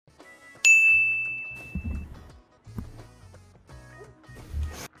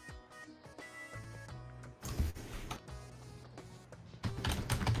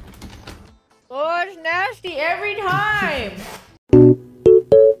nasty every time.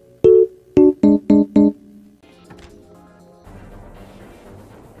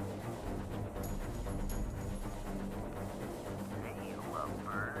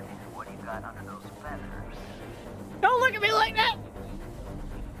 Don't look at me like that!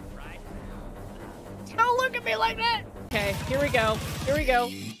 Don't look at me like that! Okay, here we go. Here we go.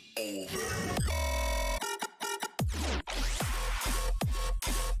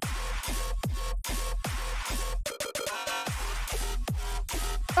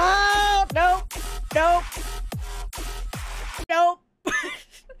 Oh, nope. Nope. Nope.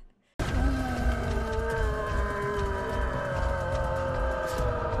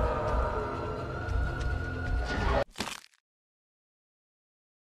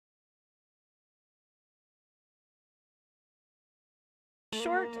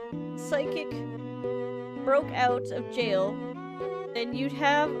 Short psychic broke out of jail, then you'd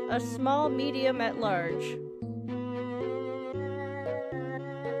have a small medium at large.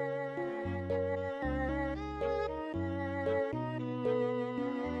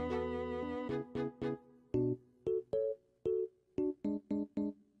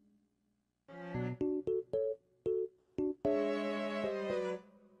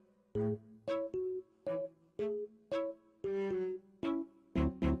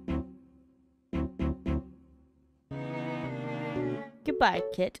 Goodbye,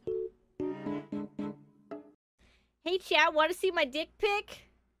 Kit. Hey, chat, want to see my dick pic?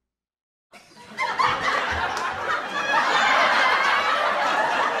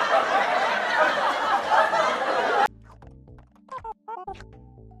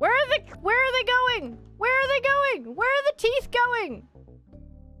 Where are they going? Where are they going? Where are the teeth going?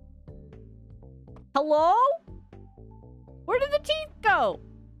 Hello? Where did the teeth go?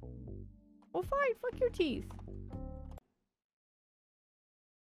 Well, fine, fuck your teeth.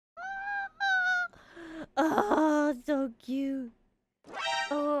 Oh, so cute.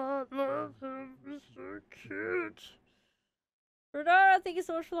 Oh, I love him. He's so cute. Renata, thank you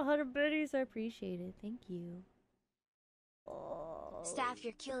so much for the 100 biddies. I appreciate it. Thank you. Oh. Staff,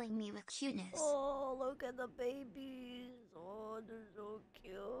 you're killing me with cuteness. Oh, look at the babies. Oh, they're so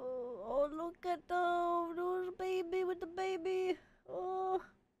cute. Oh, look at them. There's a baby with the baby. Oh,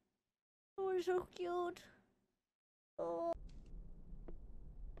 oh, they're so cute. Oh.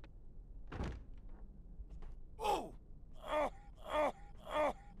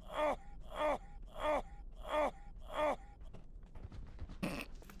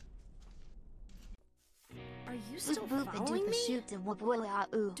 Are you still following me? Do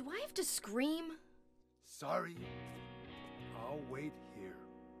I have to scream? Sorry. I'll wait here.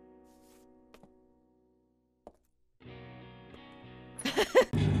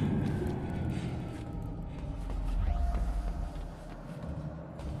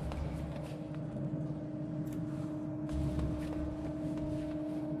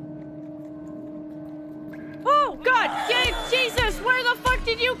 Oh, God! Gabe, Jesus! Where the fuck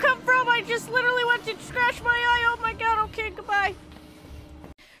did you come from? I just literally went to scratch my eye. Oh my God, okay, goodbye.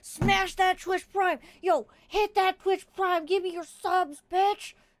 Smash that Twitch Prime. Yo, hit that Twitch Prime. Give me your subs,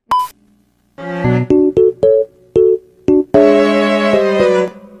 bitch.